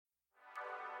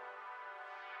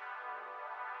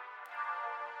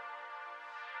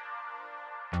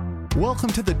Welcome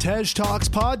to the Tej Talks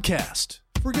podcast.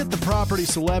 Forget the property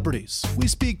celebrities. We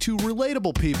speak to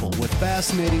relatable people with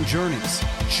fascinating journeys,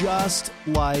 just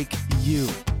like you.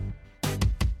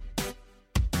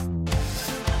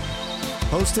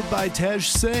 Hosted by Tej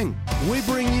Singh, we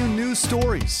bring you news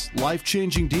stories,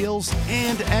 life-changing deals,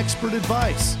 and expert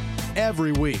advice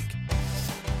every week.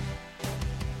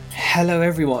 Hello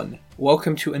everyone,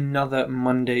 welcome to another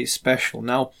Monday special.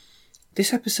 Now,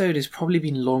 this episode has probably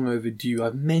been long overdue.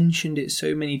 I've mentioned it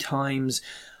so many times.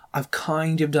 I've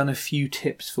kind of done a few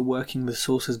tips for working with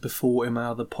sources before in my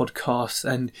other podcasts,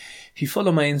 and if you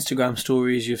follow my Instagram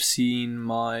stories, you've seen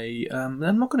my, I'm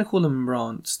not going to call them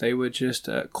rants, they were just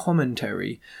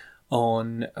commentary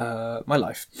on my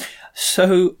life.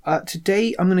 So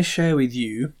today I'm going to share with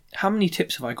you, how many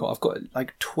tips have I got? I've got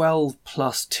like 12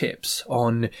 plus tips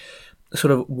on sort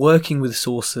of working with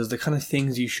sources, the kind of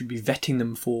things you should be vetting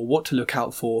them for, what to look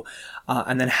out for,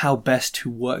 and then how best to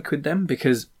work with them.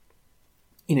 Because,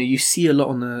 you know, you see a lot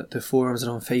on the forums and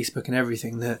on Facebook and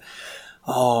everything that,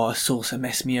 oh, a sourcer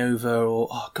messed me over, or,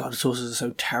 oh God, sources are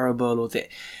so terrible, or that,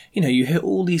 you know, you hear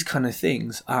all these kind of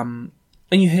things. And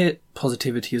you hear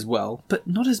positivity as well, but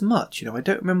not as much. You know, I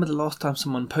don't remember the last time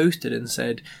someone posted and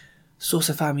said,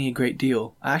 sourcer found me a great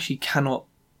deal. I actually cannot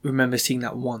remember seeing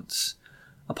that once,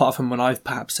 apart from when I've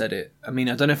perhaps said it. I mean,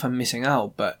 I don't know if I'm missing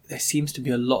out, but there seems to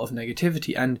be a lot of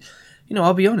negativity. And, you know,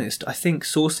 I'll be honest, I think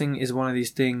sourcing is one of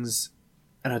these things,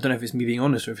 and I don't know if it's me being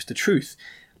honest or if it's the truth,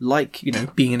 like, you know,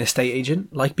 being an estate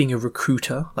agent, like being a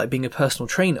recruiter, like being a personal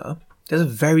trainer, there's a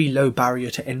very low barrier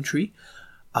to entry.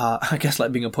 I guess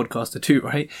like being a podcaster too,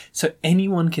 right? So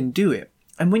anyone can do it.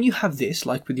 And when you have this,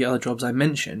 like with the other jobs I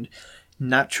mentioned,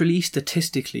 naturally,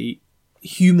 statistically,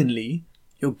 humanly,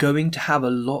 you're going to have a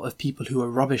lot of people who are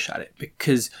rubbish at it.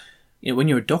 Because, you know, when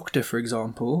you're a doctor, for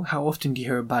example, how often do you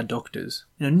hear of bad doctors?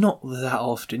 You know, not that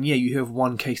often. Yeah, you hear of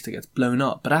one case that gets blown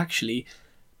up, but actually,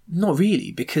 not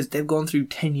really, because they've gone through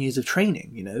 10 years of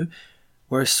training, you know,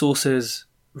 whereas sources,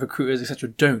 recruiters, etc.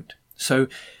 don't. So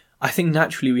I think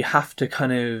naturally we have to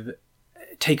kind of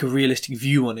take a realistic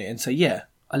view on it and say, yeah,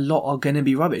 a lot are going to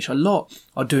be rubbish. A lot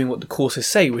are doing what the courses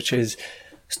say, which is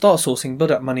start sourcing,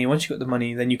 build up money. Once you've got the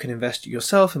money, then you can invest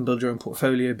yourself and build your own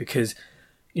portfolio, because,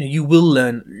 you know, you will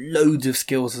learn loads of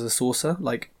skills as a sourcer.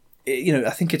 Like, you know, I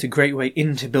think it's a great way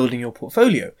into building your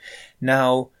portfolio.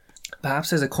 Now, perhaps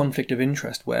there's a conflict of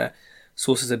interest where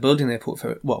sources are building their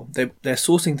portfolio. Well, they're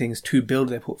sourcing things to build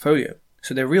their portfolio.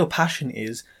 So their real passion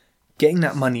is getting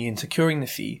that money and securing the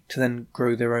fee to then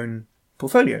grow their own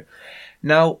portfolio.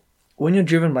 Now, when you're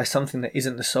driven by something that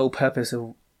isn't the sole purpose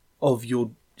of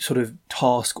your sort of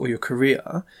task or your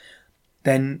career,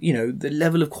 then, you know, the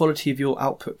level of quality of your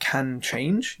output can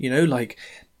change. You know, like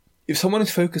if someone is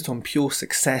focused on pure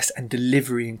success and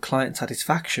delivery and client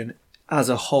satisfaction as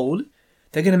a whole,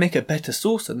 they're going to make a better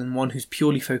sourcer than one who's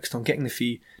purely focused on getting the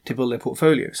fee to build their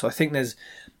portfolio. So I think there's,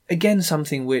 again,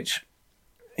 something which,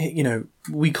 you know,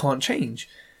 we can't change.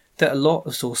 That a lot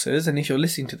of sources, and if you're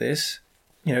listening to this,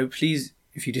 you know, please,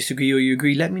 if you disagree or you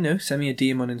agree, let me know. Send me a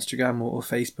DM on Instagram or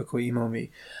Facebook, or email me.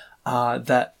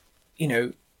 That, you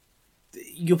know,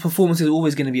 your performance is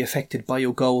always going to be affected by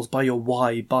your goals, by your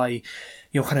why, by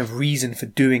your kind of reason for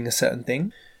doing a certain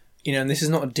thing. You know, and this is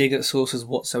not a dig at sources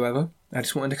whatsoever. I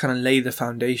just wanted to kind of lay the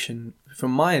foundation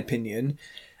from my opinion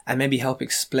and maybe help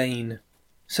explain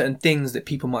certain things that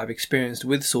people might have experienced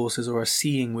with sources or are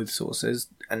seeing with sources.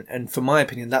 And from my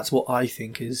opinion, that's what I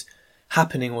think is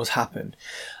happening or has happened.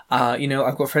 You know,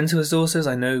 I've got friends who are sources.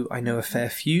 I know a fair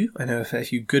few. I know a fair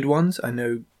few good ones. I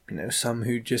know, you know, some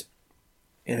who just,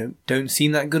 you know, don't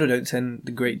seem that good or don't send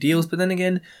the great deals. But then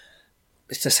again,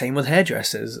 it's the same with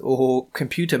hairdressers or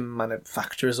computer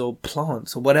manufacturers or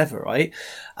plants or whatever, right?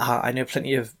 I know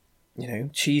plenty of, you know,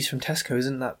 cheese from Tesco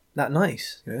isn't that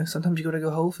nice. You know, sometimes you got to go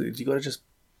Whole Foods. You got to just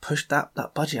push that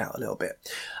budget out a little bit.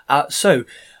 So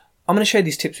I'm going to share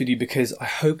these tips with you because I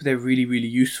hope they're really, really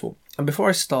useful. And before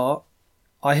I start,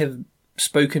 I have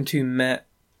spoken to, met,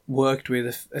 worked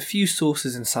with a few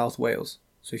sources in South Wales.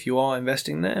 So if you are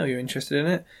investing there or you're interested in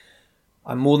it,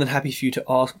 I'm more than happy for you to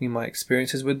ask me my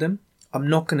experiences with them. I'm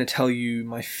not going to tell you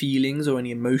my feelings or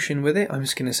any emotion with it. I'm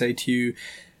just going to say to you,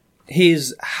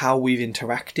 here's how we've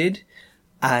interacted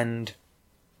and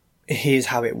here's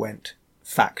how it went.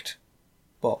 Fact.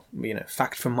 Well, you know,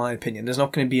 fact from my opinion. There's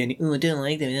not going to be any, oh, I don't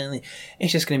like them.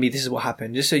 It's just going to be, this is what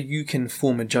happened, just so you can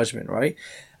form a judgment, right?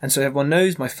 And so everyone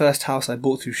knows my first house I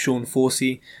bought through Sean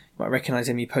Forsey. You might recognise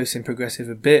him, he posts in Progressive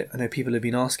a bit. I know people have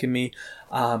been asking me.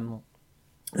 And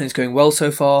it's going well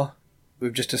so far.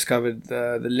 We've just discovered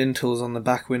the lintels on the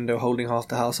back window holding half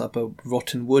the house up are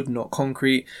rotten wood, not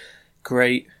concrete.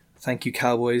 Great. Thank you,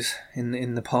 Cowboys,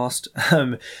 in the past.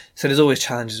 So there's always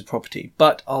challenges of property,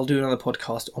 but I'll do another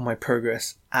podcast on my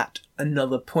progress at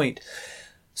another point.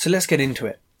 So let's get into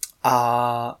it.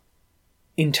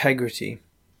 Integrity.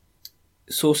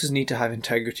 Sources need to have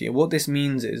integrity. And what this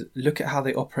means is, look at how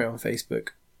they operate on Facebook.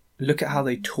 Look at how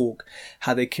they talk,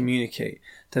 how they communicate,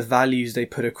 the values they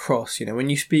put across. You know, when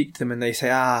you speak to them and they say,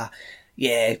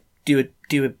 yeah, do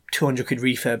a 200 quid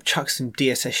refurb, chuck some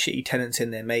DSS shitty tenants in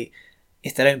there, mate.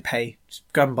 If they don't pay, just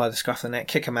grab them by the scruff of the neck,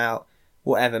 kick them out,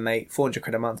 whatever, mate. 400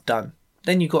 quid a month, done.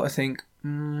 Then you've got to think,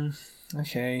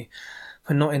 okay,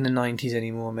 we're not in the 90s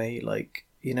anymore, mate. Like,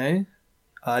 you know,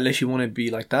 unless you want to be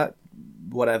like that,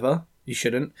 whatever, you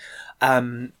shouldn't.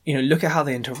 Look at how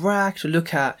they interact,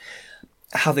 look at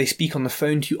how they speak on the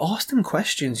phone to you. Ask them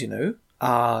questions, you know.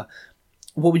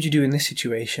 What would you do in this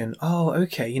situation? Oh,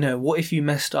 okay, you know, what if you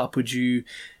messed up? Would you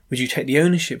take the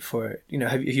ownership for it? You know,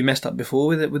 have you messed up before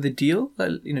with a deal?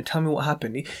 Like, you know, tell me what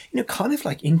happened. You know, kind of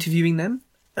like interviewing them.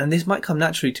 And this might come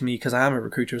naturally to me because I am a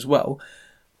recruiter as well.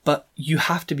 But you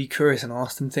have to be curious and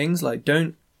ask them things. Like,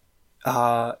 don't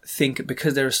think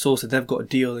because they're a source that they've got a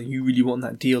deal and you really want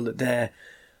that deal that they're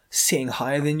sitting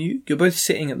higher than you. You're both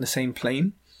sitting at the same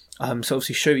plane. So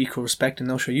obviously show equal respect and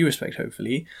they'll show you respect,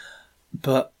 hopefully.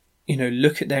 But, you know,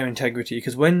 look at their integrity,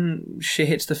 because when shit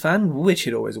hits the fan, which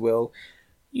it always will,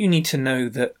 you need to know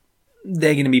that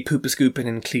they're going to be pooper scooping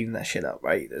and cleaning that shit up,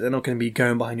 right? They're not going to be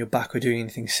going behind your back or doing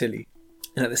anything silly.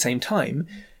 And at the same time,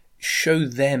 show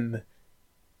them,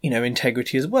 you know,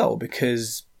 integrity as well,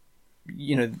 because,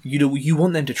 you know, you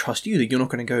want them to trust you, that you're not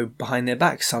going to go behind their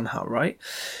back somehow, right?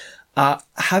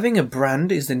 Having a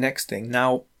brand is the next thing.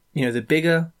 Now, you know, the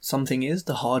bigger something is,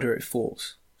 the harder it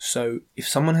falls. So if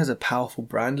someone has a powerful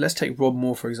brand, let's take Rob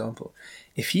Moore, for example.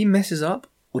 If he messes up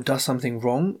or does something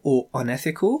wrong or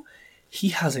unethical, he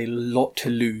has a lot to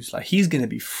lose. Like, he's going to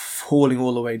be falling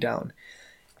all the way down.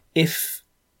 If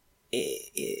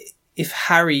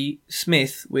Harry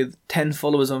Smith with 10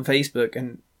 followers on Facebook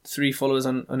and 3 followers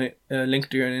on LinkedIn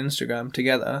and Instagram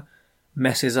together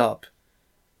messes up,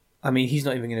 I mean, he's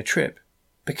not even going to trip,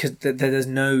 because there's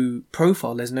no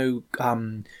profile, there's no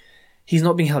he's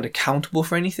not being held accountable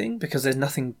for anything, because there's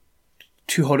nothing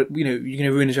too hard. You know, you're going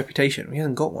to ruin his reputation. He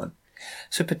hasn't got one.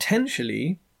 So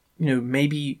potentially, you know,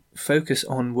 maybe focus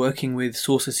on working with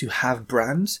sources who have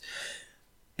brands,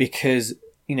 because,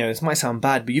 you know, this might sound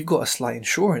bad, but you've got a slight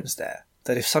insurance there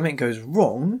that if something goes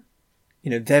wrong,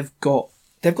 you know, they've got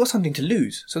something to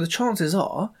lose. So the chances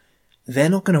are they're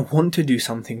not going to want to do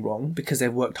something wrong because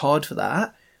they've worked hard for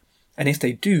that. And if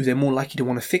they do, they're more likely to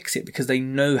want to fix it, because they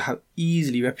know how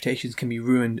easily reputations can be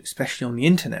ruined, especially on the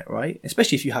internet, right?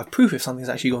 Especially if you have proof if something's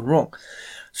actually gone wrong.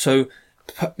 So,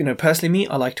 you know, personally, me,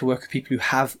 I like to work with people who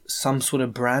have some sort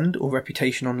of brand or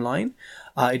reputation online.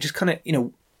 It just kind of, you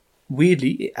know,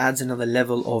 weirdly, it adds another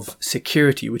level of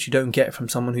security, which you don't get from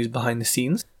someone who's behind the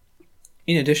scenes.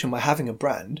 In addition, by having a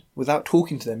brand, without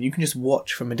talking to them, you can just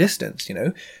watch from a distance, you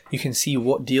know? You can see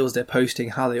what deals they're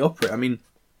posting, how they operate. I mean,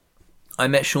 I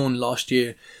met Sean last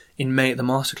year in May at the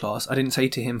masterclass. I didn't say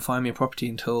to him, find me a property,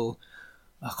 until,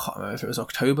 I can't remember if it was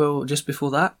October or just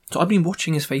before that. So I've been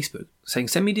watching his Facebook, saying,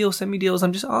 send me deals.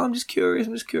 I'm just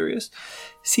curious.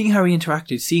 Seeing how he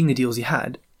interacted, seeing the deals he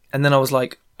had. And then I was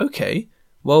like, okay,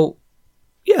 well,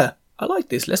 yeah, I like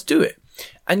this. Let's do it.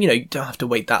 And, you know, you don't have to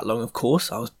wait that long, of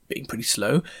course. I was being pretty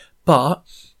slow. But,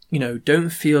 you know, don't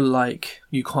feel like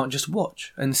you can't just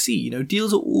watch and see. You know,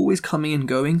 deals are always coming and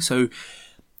going. So,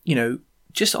 you know,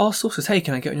 just ask sources, hey,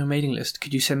 can I get on your mailing list?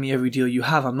 Could you send me every deal you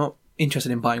have? I'm not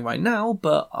interested in buying right now,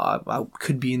 but I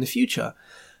could be in the future.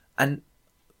 And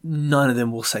none of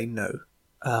them will say no,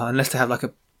 unless they have like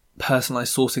a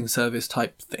personalized sourcing service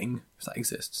type thing, if that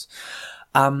exists.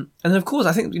 And then, of course,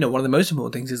 I think, you know, one of the most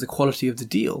important things is the quality of the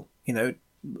deal. You know,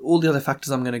 all the other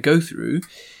factors I'm going to go through,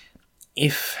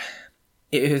 if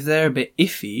they're a bit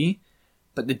iffy,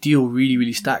 but the deal really,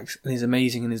 really stacks and is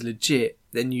amazing and is legit,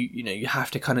 then you know, you have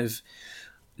to kind of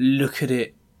look at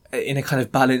it in a kind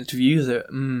of balanced view that,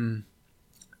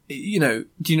 you know,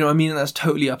 do you know what I mean? And that's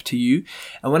totally up to you.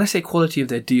 And when I say quality of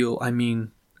their deal, I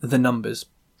mean the numbers.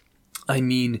 I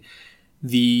mean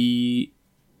the,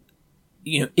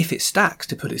 you know, if it stacks,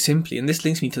 to put it simply. And this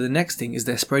links me to the next thing, is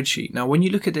their spreadsheet. Now, when you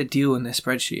look at their deal and their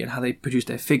spreadsheet and how they produce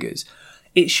their figures,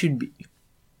 it should be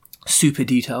super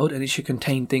detailed and it should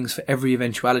contain things for every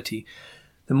eventuality.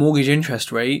 The mortgage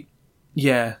interest rate,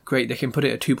 yeah, great, they can put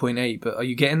it at 2.8, but are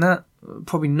you getting that?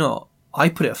 Probably not. I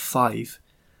put it at 5.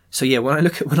 So yeah, when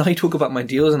I talk about my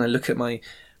deals and I look at my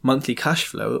monthly cash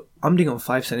flow, I'm doing on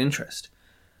 5% interest.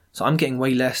 So I'm getting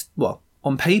way less, well,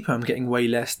 on paper I'm getting way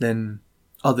less than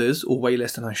others, or way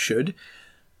less than I should.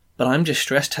 but I'm just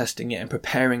stress testing it and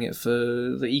preparing it for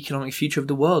the economic future of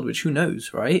the world, which who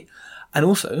knows, right? And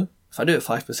also, if I do it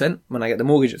 5%, when I get the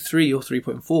mortgage at 3 or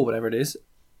 3.4, whatever it is,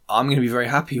 I'm going to be very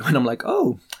happy when I'm like,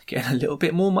 oh, getting a little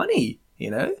bit more money,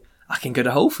 I can go to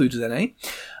Whole Foods then,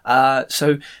 eh?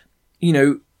 So,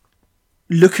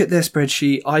 look at their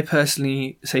spreadsheet. I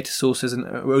personally say to sources, and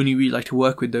only really like to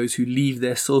work with those who leave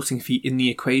their sourcing fee in the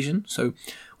equation. So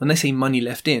when they say money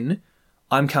left in,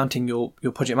 I'm counting your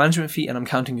project management fee and I'm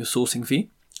counting your sourcing fee.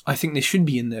 I think they should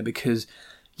be in there because,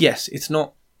 yes, it's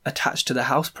not attached to the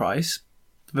house price,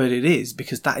 but it is,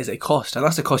 because that is a cost, and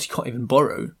that's a cost you can't even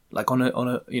borrow, like on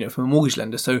a from a mortgage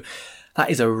lender. So that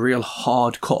is a real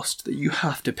hard cost that you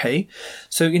have to pay.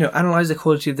 So, analyze the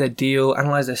quality of their deal,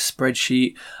 analyze their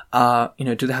spreadsheet.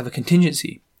 Do they have a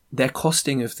contingency? Their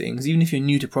costing of things, even if you're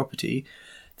new to property,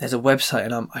 there's a website,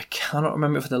 and I cannot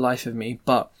remember it for the life of me,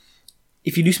 but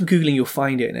if you do some Googling, you'll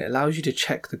find it, and it allows you to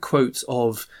check the quotes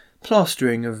of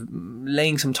plastering, of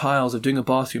laying some tiles, of doing a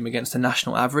bathroom against the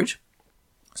national average.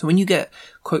 So when you get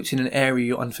quotes in an area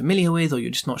you're unfamiliar with, or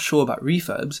you're just not sure about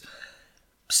refurbs,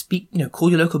 call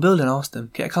your local builder and ask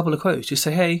them, get a couple of quotes. Just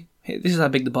say, hey, this is how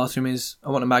big the bathroom is. I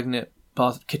want a magnet,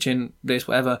 bath, kitchen, this,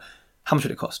 whatever. How much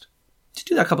would it cost? Just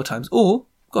do that a couple of times. Or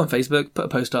go on Facebook, put a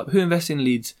post up. Who invests in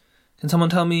Leeds? Can someone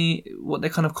tell me what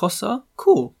their kind of costs are?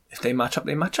 Cool. If they match up,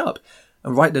 they match up.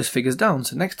 And write those figures down.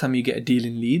 So next time you get a deal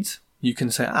in Leeds, you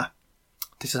can say,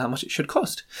 this is how much it should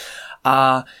cost.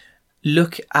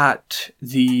 Look at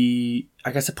the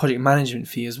project management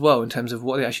fee as well, in terms of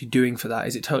what they're actually doing for that.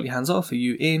 Is it totally hands off? Are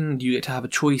you in? Do you get to have a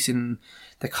choice in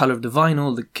the colour of the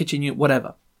vinyl, the kitchen unit,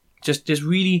 whatever? Just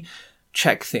really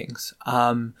check things.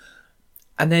 And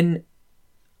then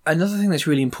another thing that's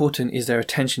really important is their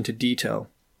attention to detail.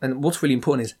 And what's really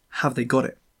important is, have they got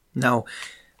it? Now,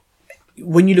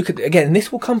 when you look at, again,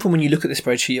 this will come from when you look at the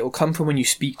spreadsheet, it will come from when you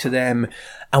speak to them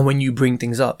and when you bring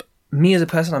things up. Me as a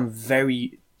person, I'm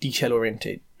very detail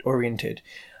oriented.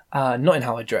 Not in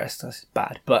how I dress, that's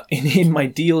bad, but in my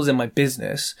deals, in my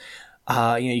business,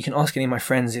 you can ask any of my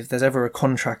friends if there's ever a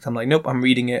contract. I'm like, nope, I'm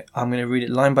reading it. I'm going to read it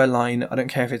line by line. I don't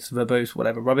care if it's verbose,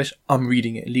 whatever, rubbish. I'm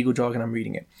reading it. Legal jargon, I'm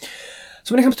reading it.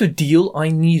 So when it comes to a deal, I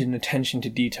need an attention to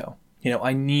detail.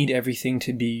 I need everything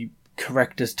to be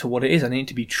correct as to what it is. I need it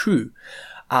to be true.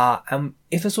 And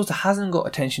if a source hasn't got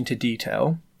attention to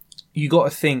detail, you got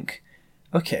to think,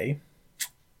 okay,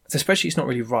 the spreadsheet's not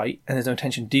really right and there's no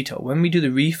attention to detail. When we do the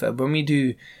refurb, when we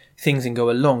do things and go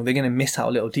along, they're going to miss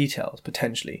out little details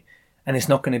potentially, and it's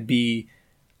not going to be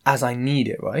as I need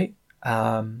it, right?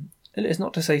 It's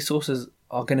not to say sources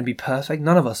are going to be perfect.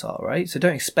 None of us are, right? So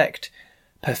don't expect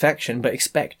perfection, but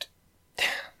expect,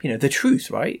 the truth,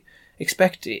 right?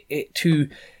 Expect it to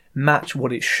match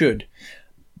what it should.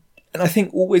 And I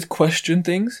think always question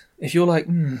things. If you're like,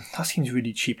 that seems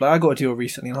really cheap. Like I got a deal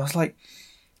recently and I was like,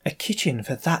 a kitchen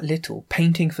for that little,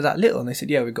 painting for that little. And they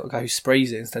said, yeah, we've got a guy who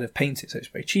sprays it instead of paints it, so it's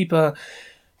very cheaper.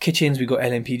 Kitchens, we got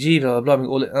LMPG, blah, blah, blah.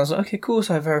 All it. And I was like, okay, cool.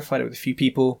 So I verified it with a few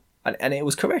people and it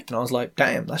was correct. And I was like,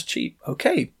 damn, that's cheap.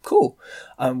 Okay, cool.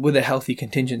 With a healthy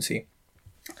contingency.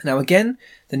 Now, again,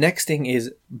 the next thing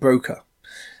is broker.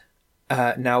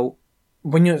 Now,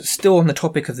 when you're still on the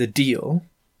topic of the deal,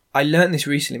 I learned this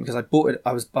recently because I bought it.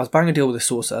 I was buying a deal with a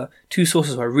sourcer, 2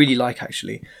 sources I really like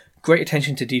actually. Great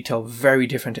attention to detail, very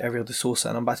different to every other sourcer,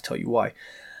 and I'm about to tell you why.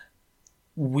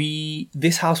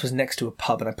 This house was next to a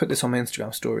pub, and I put this on my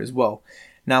Instagram story as well.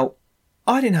 Now,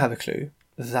 I didn't have a clue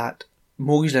that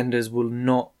mortgage lenders will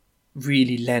not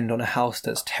really lend on a house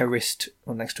that's terraced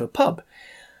or next to a pub.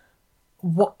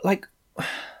 Why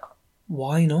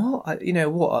not?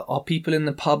 What are people in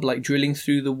the pub like drilling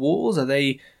through the walls? Are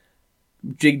they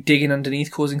digging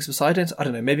underneath, causing subsidence? I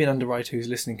don't know. Maybe an underwriter who's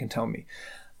listening can tell me.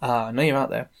 I know you're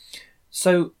out there.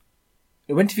 So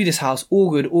I went to view this house, all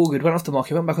good, went off the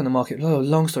market, went back on the market.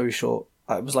 Long story short,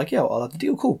 I was like, yeah, I'll have the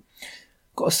deal, cool.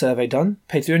 Got a survey done,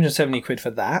 paid 370 quid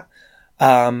for that.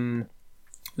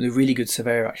 With a really good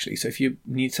surveyor actually. So if you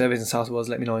need surveys in South Wales,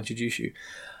 let me know, I'll introduce you.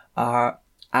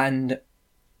 And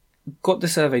got the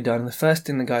survey done, and the first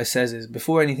thing the guy says is,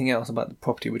 before anything else about the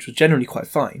property, which was generally quite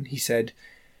fine, he said,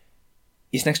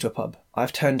 it's next to a pub.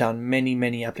 I've turned down many,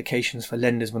 many applications for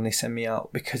lenders when they send me out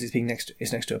because it's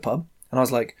next to a pub. And I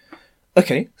was like,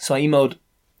 okay. So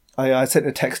I sent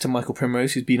a text to Michael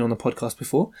Primrose, who's been on the podcast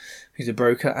before, who's a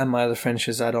broker, and my other friend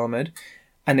Shazad Ahmed.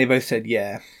 And they both said,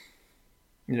 yeah.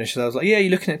 Shazad was like, yeah,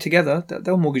 you're looking at it together.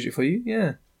 They'll mortgage it for you.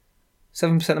 Yeah.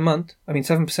 7% a month.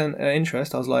 7%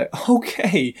 interest. I was like,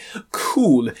 okay,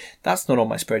 cool. That's not on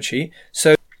my spreadsheet.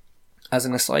 So as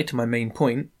an aside to my main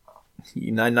point,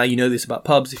 now you know this about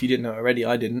pubs. If you didn't know already,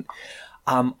 I didn't.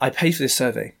 I paid for this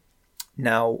survey.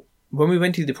 Now, when we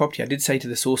went to the property, I did say to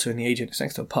the sourcer and the agent, it's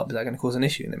next to a pub, is that going to cause an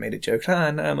issue? And they made a joke,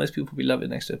 no, most people probably love it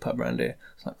next to a pub around here.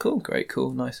 It's like, cool, great,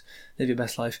 cool, nice, live your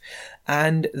best life.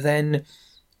 And then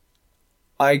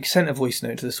I sent a voice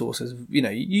note to the sourcers.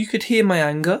 You could hear my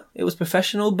anger. It was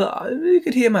professional, but you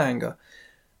could hear my anger.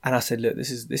 And I said, look,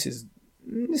 this is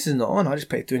not on. I just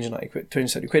paid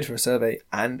 270 quid for a survey,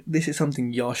 and this is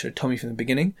something Yar should have told me from the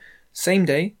beginning. Same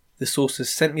day, the sourcers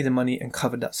sent me the money and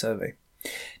covered that survey.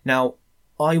 Now,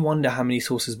 I wonder how many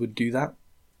sources would do that.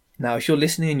 Now, if you're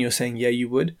listening and you're saying, yeah, you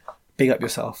would, big up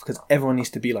yourself, because everyone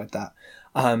needs to be like that.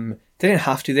 They didn't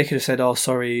have to. They could have said, oh,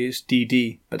 sorry, it's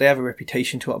DD. But they have a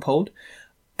reputation to uphold,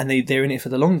 and they're in it for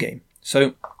the long game.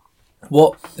 So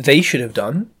what they should have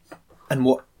done, and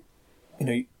what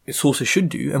a sourcer should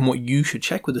do, and what you should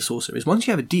check with the sourcer is, once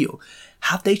you have a deal,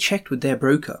 have they checked with their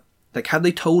broker? Like, have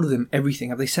they told them everything?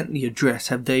 Have they sent the address?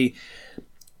 Have they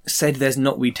said there's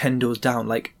knotweed 10 doors down?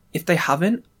 Like, if they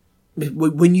haven't,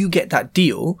 when you get that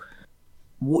deal,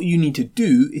 what you need to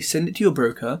do is send it to your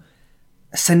broker,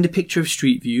 send a picture of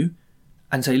Street View,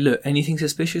 and say, look, anything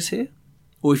suspicious here?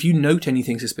 Or if you note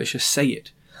anything suspicious, say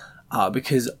it.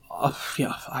 Because I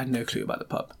had no clue about the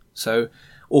pub. So,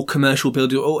 or commercial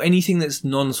building, or anything that's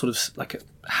sort of like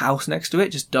a house next to it,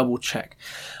 just double check.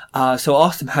 So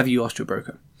ask them, have you asked your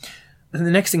broker? And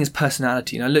the next thing is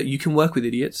personality. Now look, you can work with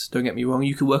idiots, don't get me wrong.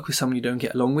 You can work with someone you don't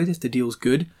get along with if the deal's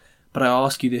good. But I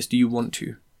ask you this, do you want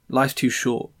to? Life's too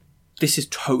short. This is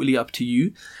totally up to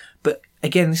you. But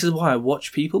again, this is why I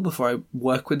watch people before I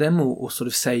work with them or sort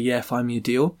of say, yeah, find me a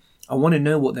deal. I want to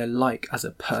know what they're like as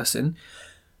a person.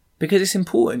 Because it's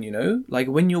important, like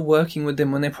when you're working with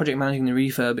them, when they're project managing the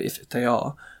refurb, if they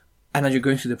are, and as you're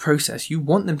going through the process, you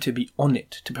want them to be on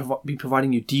it, to be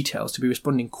providing you details, to be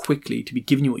responding quickly, to be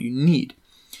giving you what you need.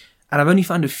 And I've only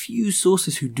found a few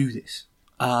sources who do this.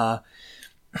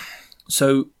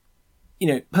 So,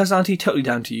 personality, totally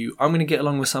down to you. I'm going to get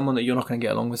along with someone that you're not going to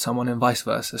get along with someone, and vice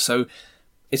versa. So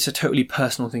it's a totally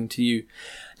personal thing to you.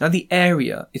 Now, the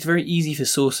area, it's very easy for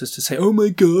sources to say, oh my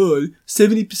God,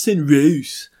 70%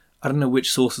 Rouse. I don't know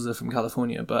which sources are from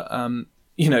California, but,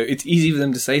 it's easy for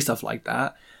them to say stuff like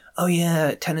that. Oh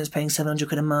yeah, tenant's paying 700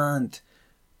 quid a month.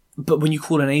 But when you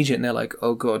call an agent, they're like,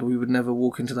 oh God, we would never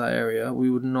walk into that area. We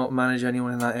would not manage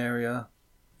anyone in that area.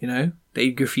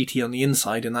 They graffiti on the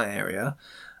inside in that area.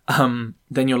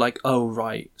 Then you're like, oh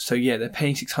right. So yeah, they're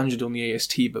paying 600 on the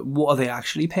AST, but what are they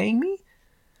actually paying me?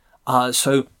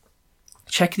 So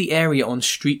check the area on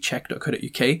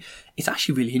streetcheck.co.uk. It's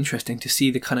actually really interesting to see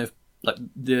the kind of like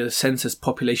the census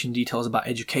population details about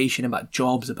education, about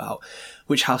jobs, about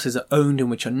which houses are owned and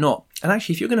which are not. And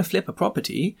actually, if you're going to flip a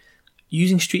property,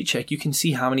 using Street Check, you can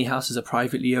see how many houses are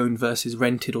privately owned versus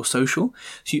rented or social.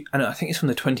 So and I think it's from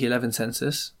the 2011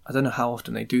 census. I don't know how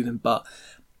often they do them, but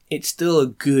it's still a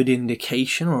good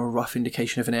indication or a rough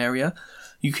indication of an area.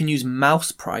 You can use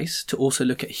mouse price to also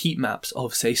look at heat maps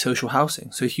of, say, social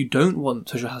housing. So if you don't want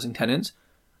social housing tenants,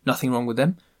 nothing wrong with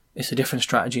them. It's a different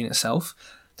strategy in itself.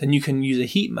 Then you can use a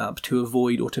heat map to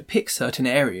avoid or to pick certain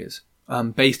areas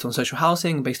based on social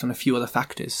housing, based on a few other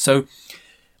factors. So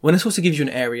when a sourcer gives you an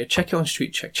area, check it on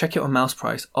Street Check, check it on mouse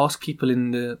price, ask people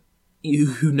who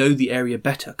know the area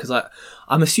better. Because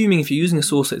I'm assuming if you're using a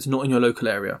sourcer, it's not in your local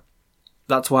area.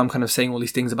 That's why I'm kind of saying all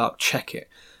these things about check it.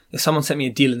 If someone sent me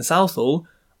a deal in Southall,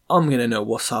 I'm going to know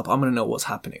what's up. I'm going to know what's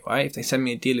happening, right? If they send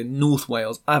me a deal in North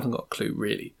Wales, I haven't got a clue,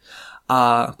 really.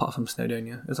 Apart from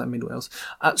Snowdonia. It's like Mid Wales.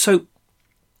 So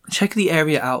check the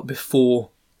area out before,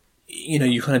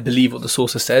 you kind of believe what the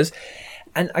sourcer says.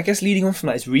 And I guess leading on from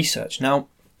that is research. Now,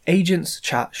 agents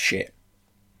chat shit.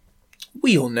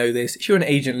 We all know this. If you're an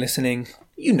agent listening,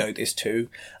 you know this too.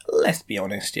 Let's be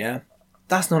honest, yeah?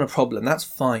 That's not a problem. That's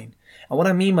fine. And what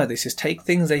I mean by this is take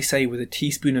things they say with a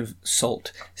teaspoon of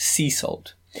salt, sea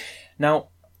salt. Now,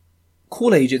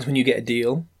 call agents when you get a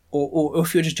deal, or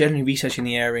if you're just generally researching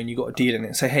the area and you got a deal in it,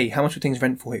 and say, hey, how much would things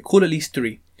rent for here? Call at least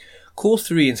 3. Call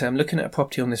 3 and say, I'm looking at a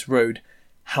property on this road.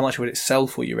 How much would it sell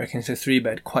for, you reckon? It's a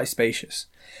 3-bed, quite spacious.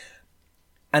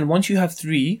 And once you have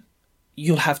 3,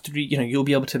 you'll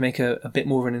be able to make a bit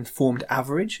more of an informed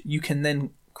average. You can then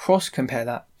cross-compare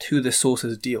that to the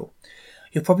sourcer's deal.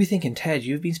 You're probably thinking, Ted,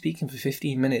 you've been speaking for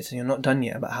 15 minutes and you're not done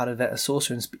yet about how to vet a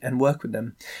sourcer and work with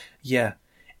them. Yeah,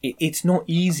 it's not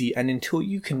easy. And until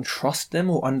you can trust them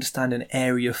or understand an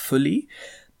area fully,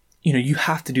 you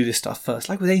have to do this stuff first.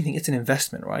 Like with anything, it's an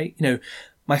investment, right?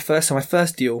 My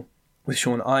first deal with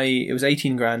Sean, it was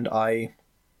 18 grand. I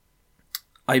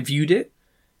viewed it,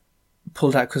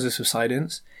 pulled out because of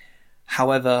subsidence.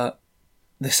 However,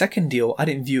 the second deal, I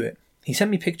didn't view it. He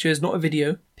sent me pictures, not a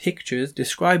video, pictures,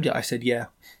 described it. I said, yeah,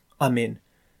 I'm in.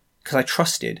 Because I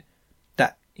trusted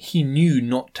that he knew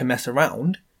not to mess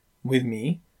around with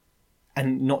me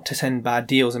and not to send bad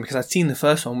deals. And because I'd seen the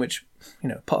first one, which,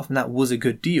 apart from that, was a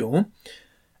good deal,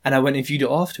 and I went and viewed it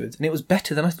afterwards, and it was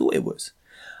better than I thought it was.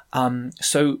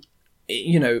 So,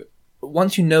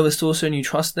 once you know a sourcer and you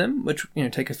trust them, which,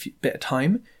 take a bit of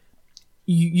time,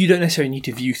 you don't necessarily need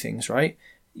to view things, right?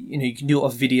 You can do it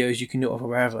off videos, you can do it off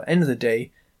wherever. At the end of the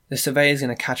day, the surveyor is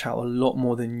going to catch out a lot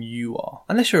more than you are.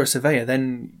 Unless you're a surveyor,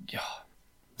 then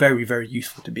very, very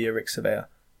useful to be a RICS surveyor.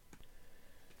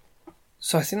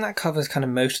 So I think that covers kind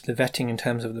of most of the vetting in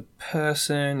terms of the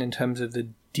person, in terms of the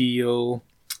deal.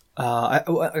 I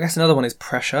guess another one is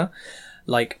pressure.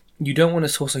 Like, you don't want a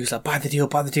sourcer who's like, buy the deal,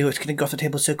 it's going to go off the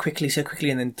table so quickly,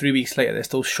 and then 3 weeks later they're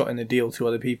still shotting the deal to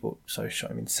other people.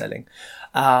 Selling.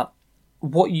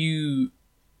 What you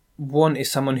want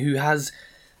is someone who has,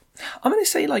 I'm going to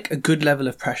say, like, a good level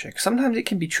of pressure. Because sometimes it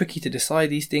can be tricky to decide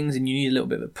these things and you need a little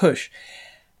bit of a push.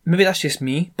 Maybe that's just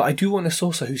me, but I do want a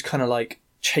sourcer who's kind of like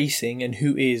chasing and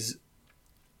who is,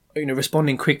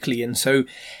 responding quickly. And so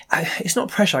it's not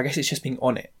pressure, I guess it's just being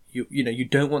on it. You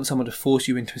don't want someone to force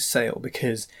you into a sale,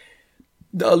 because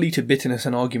that'll lead to bitterness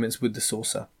and arguments with the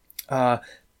sourcer. And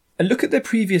look at the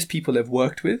previous people they've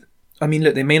worked with. I mean,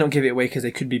 look, they may not give it away because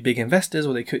they could be big investors,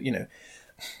 or they could,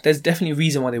 there's definitely a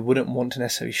reason why they wouldn't want to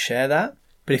necessarily share that.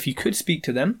 But if you could speak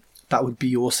to them, that would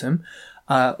be awesome.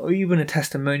 Or even a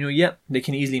testimonial, they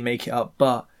can easily make it up.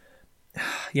 But,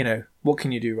 what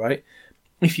can you do, right?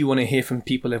 If you want to hear from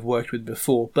people they've worked with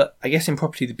before. But I guess in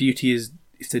property, the beauty is,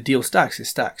 if the deal stacks, it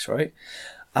stacks, right?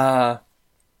 The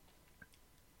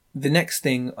next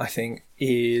thing, I think,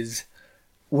 is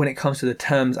when it comes to the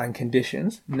terms and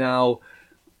conditions. Now,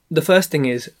 the first thing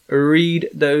is read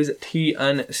those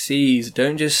T&Cs.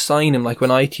 Don't just sign them like when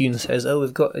iTunes says,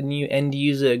 we've got a new end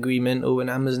user agreement, or when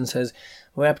Amazon says,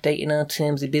 we're updating our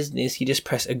terms of business. You just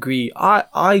press agree.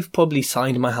 I've probably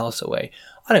signed my house away.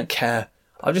 I don't care.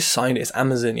 I've just signed it. It's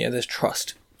Amazon. There's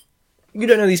trust. You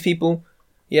don't know these people.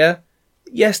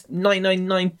 Yes,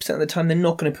 99% of the time they're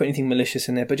not going to put anything malicious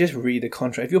in there, but just read the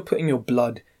contract. If you're putting your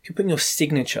blood, if you're putting your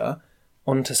signature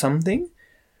onto something,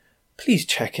 please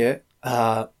check it.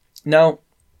 Now,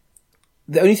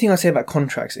 the only thing I say about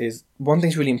contracts is, one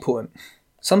thing's really important.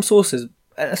 Some sources,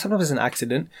 sometimes it's an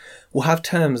accident, will have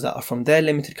terms that are from their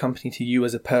limited company to you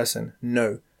as a person.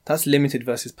 No, that's limited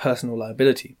versus personal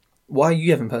liability. Why are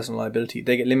you having personal liability?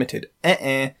 They get limited.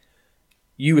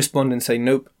 You respond and say,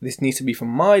 nope, this needs to be from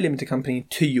my limited company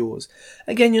to yours.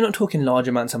 Again, you're not talking large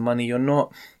amounts of money. You're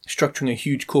not structuring a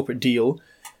huge corporate deal.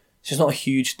 It's just not a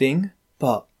huge thing,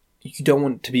 but you don't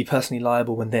want to be personally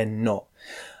liable when they're not.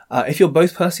 If you're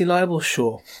both personally liable,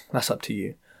 sure, that's up to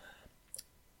you.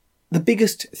 The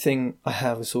biggest thing I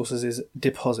have with sources is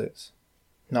deposits.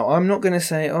 Now, I'm not going to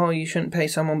say, you shouldn't pay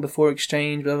someone before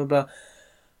exchange, blah, blah, blah.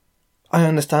 I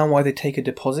understand why they take a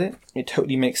deposit. It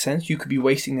totally makes sense. You could be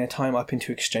wasting their time up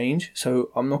into exchange.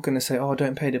 So I'm not going to say,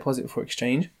 don't pay a deposit before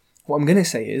exchange. What I'm going to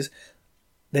say is,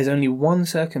 there's only one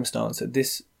circumstance that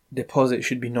this deposit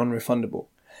should be non-refundable.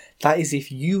 That is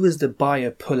if you as the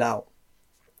buyer pull out.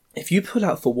 If you pull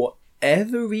out for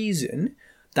whatever reason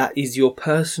that is your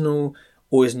personal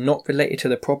or is not related to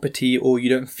the property, or you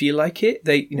don't feel like it,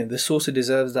 the sourcer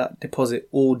deserves that deposit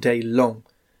all day long.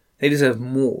 They deserve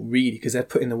more, really, because they've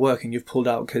put in the work and you've pulled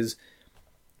out because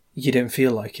you didn't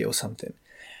feel like it or something.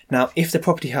 Now, if the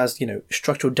property has,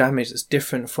 structural damage that's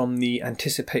different from the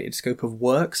anticipated scope of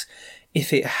works,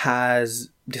 if it has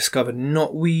discovered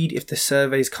knotweed, if the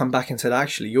surveys come back and said,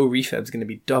 actually, your refurb is going to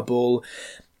be double,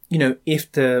 if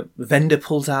the vendor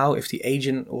pulls out, if the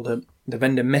agent or the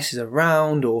vendor messes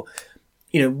around, or,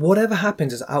 whatever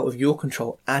happens is out of your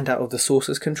control and out of the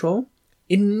source's control,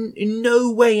 in no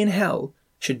way in hell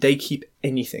should they keep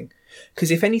anything.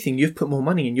 Because if anything, you've put more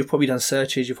money in, you've probably done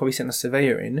searches, you've probably sent a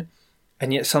surveyor in,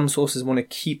 and yet some sources want to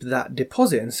keep that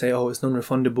deposit and say, it's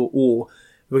non-refundable, or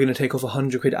we're going to take off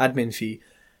 £100 admin fee.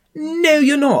 No,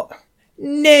 you're not.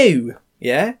 No.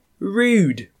 Yeah?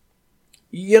 Rude.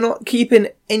 You're not keeping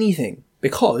anything,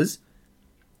 because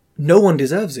no one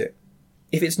deserves it.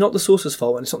 If it's not the source's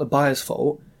fault and it's not the buyer's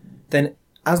fault, then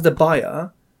as the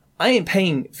buyer, I ain't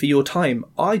paying for your time.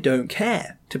 I don't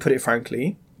care, to put it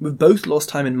frankly. We've both lost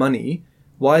time and money.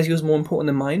 Why is yours more important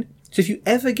than mine? So if you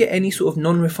ever get any sort of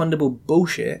non-refundable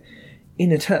bullshit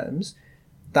in the terms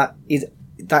that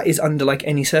is under like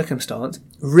any circumstance,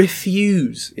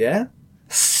 refuse, yeah?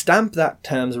 Stamp that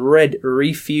terms red,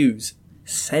 refuse.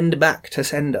 Send back to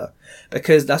sender.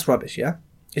 Because that's rubbish, yeah?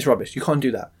 It's rubbish. You can't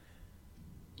do that.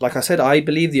 Like I said, I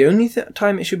believe the only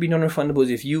time it should be non-refundable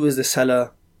is if you as the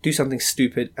seller do something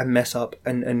stupid and mess up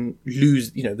and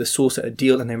lose, the source at a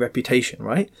deal and their reputation,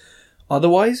 right?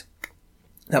 Otherwise,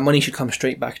 that money should come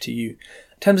straight back to you.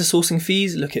 In terms of sourcing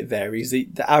fees, look, it varies.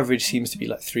 The average seems to be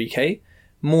like 3k,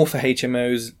 more for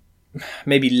HMOs,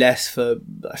 maybe less for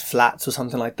flats or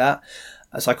something like that.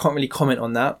 So I can't really comment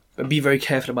on that, but be very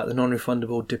careful about the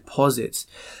non-refundable deposits.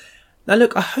 Now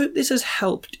look, I hope this has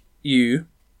helped you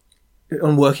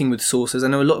on working with sources. I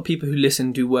know a lot of people who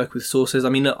listen do work with sources. I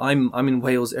mean, I'm in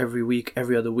Wales every week,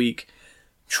 every other week,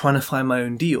 trying to find my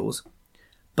own deals.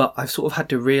 But I've sort of had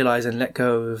to realise and let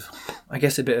go of, I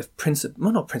guess, a bit of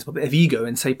a bit of ego,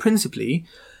 and say principally,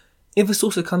 if a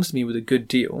sourcer comes to me with a good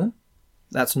deal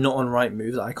that's not on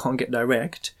Rightmove, that I can't get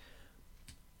direct,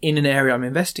 in an area I'm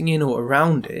investing in or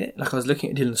around it, like I was looking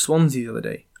at a deal in Swansea the other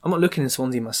day. I'm not looking in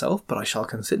Swansea myself, but I shall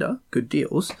consider good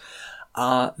deals.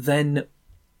 Then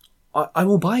I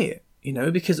will buy it,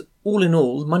 because all in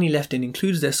all, money left in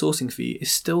includes their sourcing fee is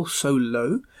still so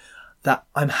low that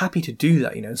I'm happy to do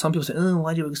that, And some people say, oh,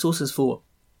 why do you work with sources for?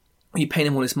 Are you paying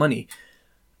them all this money?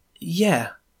 Yeah,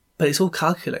 but it's all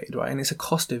calculated, right? And it's a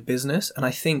cost of business. And I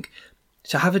think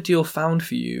to have a deal found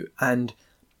for you and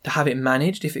to have it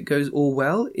managed, if it goes all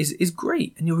well, is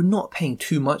great. And you're not paying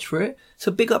too much for it.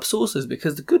 So big up sources,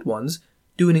 because the good ones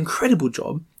do an incredible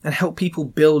job and help people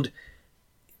build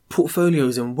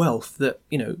portfolios and wealth that,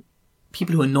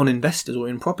 people who are non-investors or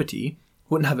in property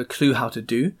wouldn't have a clue how to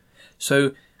do.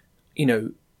 So,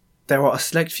 there are a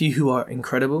select few who are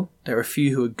incredible. There are a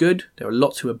few who are good. There are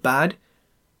lots who are bad.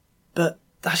 But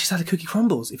that's just how the cookie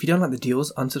crumbles. If you don't like the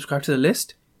deals, unsubscribe to the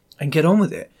list and get on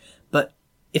with it. But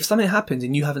if something happens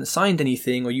and you haven't signed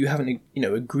anything, or you haven't,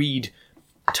 agreed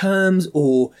terms,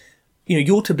 or,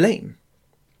 you're to blame.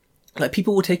 Like,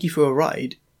 people will take you for a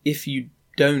ride if you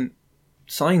don't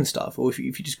sign stuff, or if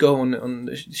you just go on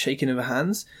the shaking of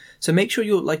hands. So make sure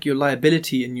your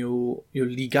liability and your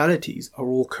legalities are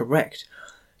all correct.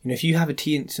 If you have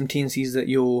some T&Cs that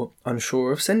you're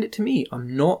unsure of, send it to me.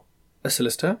 I'm not a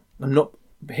solicitor. I'm not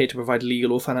here to provide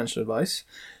legal or financial advice,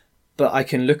 but I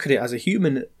can look at it as a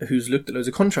human who's looked at loads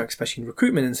of contracts, especially in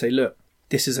recruitment, and say, look,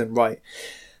 this isn't right.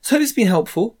 So I hope it's been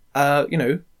helpful.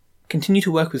 Continue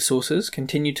to work with sources,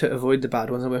 continue to avoid the bad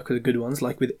ones and work with the good ones,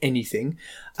 like with anything.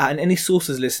 And any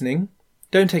sources listening,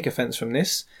 don't take offense from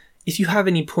this. If you have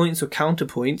any points or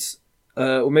counterpoints,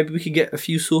 or maybe we could get a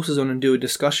few sources on and do a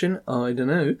discussion, I don't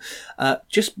know,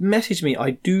 just message me.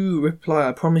 I do reply,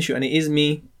 I promise you, and it is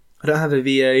me. I don't have a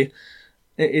VA.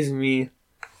 It is me.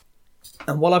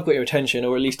 And while I've got your attention,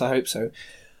 or at least I hope so,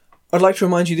 I'd like to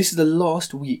remind you this is the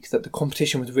last week that the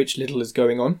competition with Rich Little is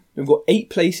going on. We've got 8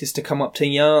 places to come up to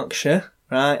Yorkshire,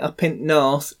 right, up in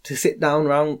north, to sit down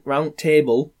round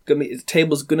table. The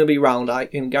table's going to be round, I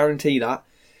can guarantee that.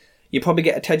 You'll probably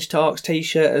get a Tej Talks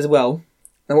t-shirt as well.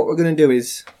 And what we're going to do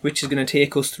is, Rich is going to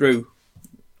take us through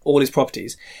all his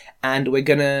properties. And we're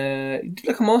going to do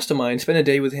like a mastermind, spend a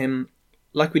day with him,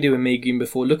 like we do in Maygreen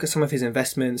before, look at some of his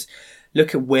investments,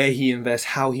 look at where he invests,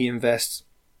 how he invests.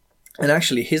 And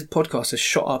actually, his podcast has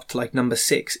shot up to like number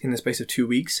 6 in the space of 2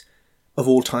 weeks of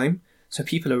all time. So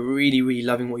people are really, really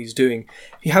loving what he's doing.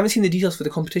 If you haven't seen the details for the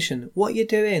competition, what are you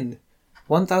doing?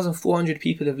 1,400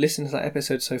 people have listened to that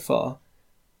episode so far,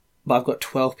 but I've got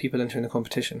 12 people entering the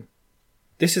competition.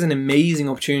 This is an amazing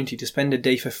opportunity to spend a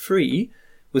day for free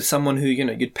with someone who,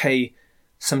 you'd pay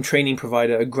some training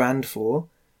provider $1,000 for,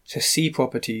 to see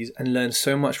properties and learn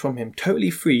so much from him,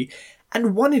 totally free.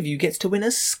 And one of you gets to win a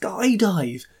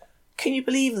skydive. Can you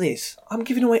believe this? I'm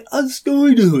giving away a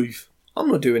skydive. I'm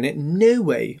not doing it. No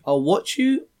way. I'll watch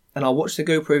you and I'll watch the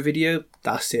GoPro video.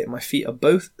 That's it. My feet are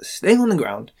both staying on the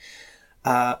ground.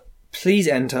 Please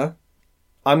enter.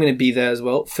 I'm going to be there as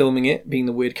well, filming it, being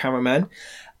the weird cameraman.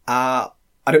 I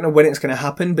don't know when it's going to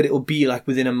happen, but it will be like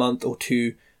within a month or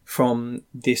 2 from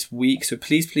this week. So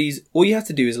please, all you have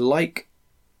to do is like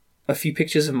a few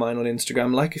pictures of mine on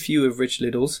Instagram, like a few of Rich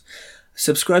Little's,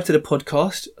 subscribe to the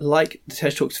podcast, like the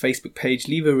Tej Talks Facebook page,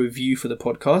 leave a review for the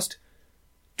podcast,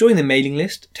 join the mailing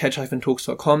list,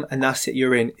 tej-talks.com, and that's it,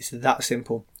 you're in. It's that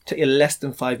simple. Take you less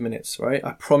than 5 minutes, right?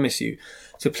 I promise you.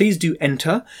 So please do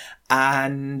enter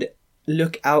and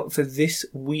look out for this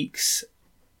week's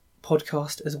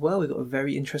podcast as well. We've got a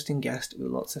very interesting guest with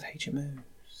lots of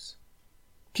HMOs.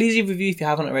 Please leave a review if you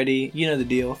haven't already. You know the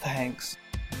deal. Thanks.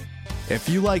 If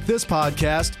you like this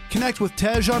podcast, connect with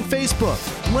Tej on Facebook,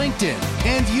 LinkedIn,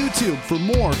 and YouTube for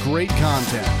more great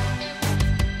content.